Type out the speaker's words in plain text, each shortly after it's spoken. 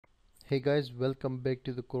Hey guys, welcome back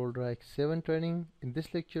to the CorelDRAW X7 training. In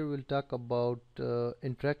this lecture we'll talk about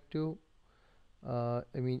interactive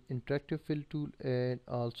fill tool and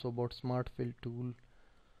also about smart fill tool.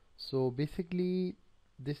 So basically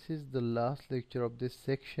this is the last lecture of this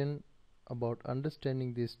section about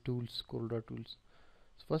understanding these tools, CorelDRAW tools.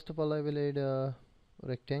 So first of all I will add a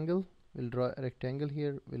rectangle. We'll draw a rectangle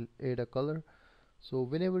here. We'll add a color. So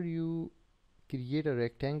whenever you create a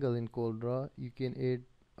rectangle in CorelDRAW, you can add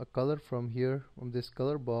a color from here, from this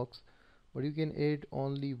color box, but you can add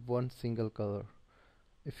only one single color.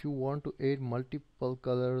 If you want to add multiple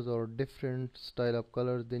colors or different style of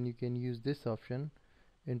colors, then you can use this option,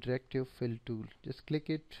 interactive fill tool. Just click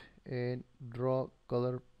it and draw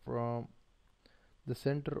color from the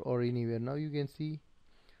center or anywhere. Now you can see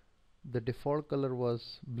the default color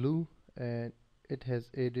was blue and it has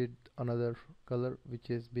added another color, which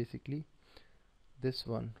is basically this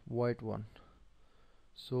one, white one.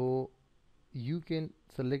 So you can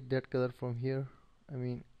select that color from here.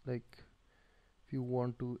 Like if you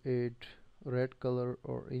want to add red color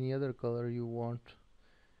or any other color you want,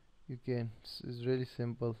 you can. It's really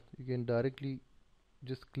simple. You can directly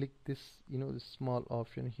just click this, this small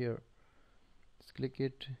option here. Just click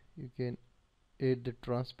it. You can add the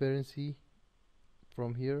transparency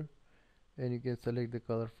from here and you can select the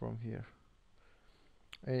color from here.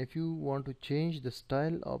 And if you want to change the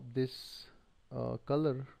style of this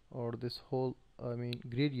color or this whole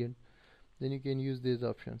gradient, then you can use these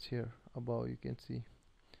options here above. You can see,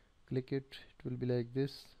 click it, it will be like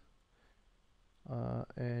this.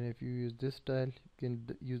 And if you use this style, you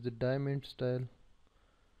can use the diamond style.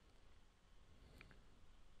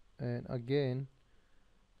 And again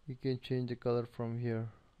you can change the color from here.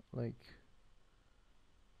 Like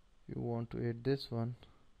you want to add this one,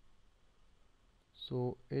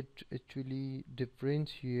 so it actually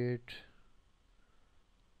differentiate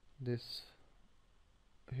this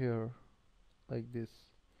here like this.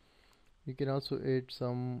 You can also add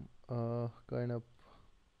some kind of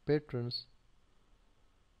patterns,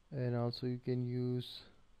 and also you can use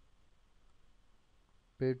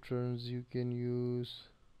patterns. You can use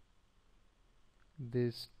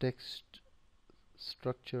this text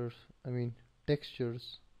structures,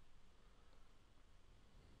 textures.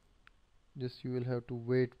 Just you will have to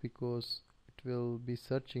wait because it will be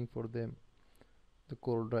searching for them, the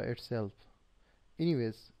CorelDRAW itself.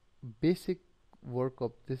 Anyways, basic work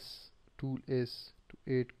of this tool is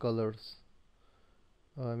to add colors,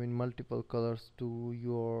 multiple colors to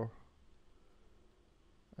your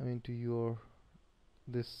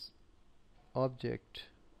this object,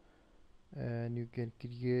 and you can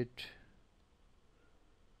create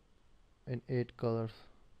and add colors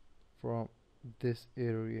from this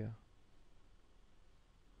area.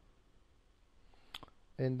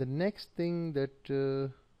 And the next thing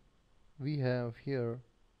that we have here,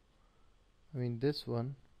 this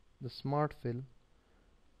one, the smart fill,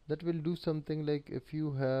 that will do something like if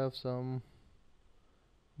you have some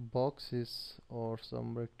boxes or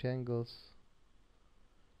some rectangles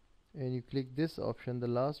and you click this option, the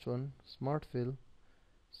last one, smart fill,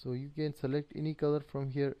 so you can select any color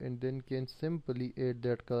from here and then can simply add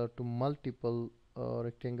that color to multiple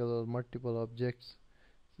rectangle or multiple objects.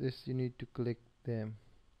 This you need to click them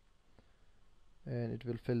and it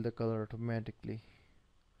will fill the color automatically.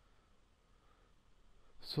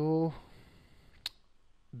 So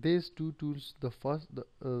these two tools, the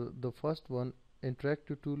first one,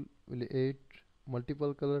 interactive tool, will add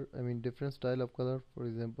multiple color, different style of color, for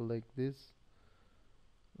example like this,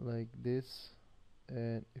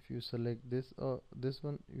 and if you select this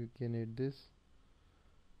one, you can add this,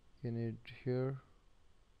 you can add here,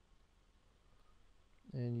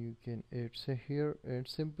 and you can add say here, and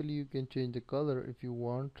simply you can change the color if you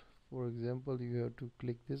want. For example, you have to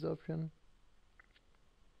click this option.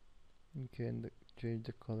 You can change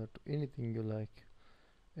the color to anything you like.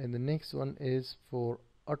 And the next one is for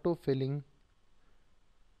auto filling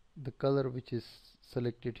the color which is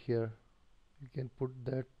selected here. You can put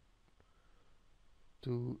that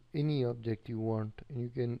to any object you want, and you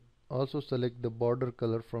can also select the border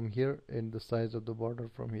color from here and the size of the border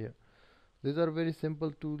from here. These are very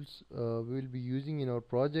simple tools we will be using in our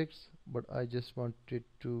projects, but I just wanted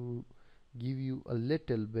to give you a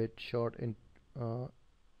little bit short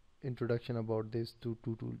introduction about these two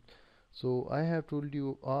tools. So I have told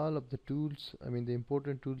you all of the tools, the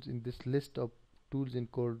important tools in this list of tools in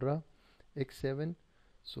CorelDRAW X7.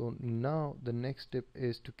 So now the next step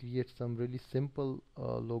is to create some really simple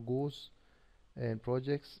logos and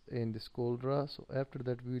projects in this CorelDRAW. So after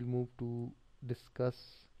that we will move to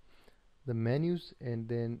discuss the menus, and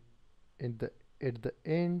then at the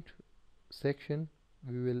end section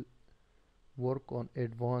we will work on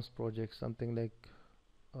advanced projects, something like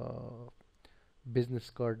uh, business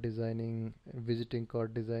card designing, visiting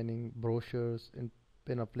card designing, brochures, and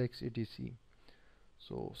Penaplex etc.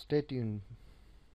 So stay tuned.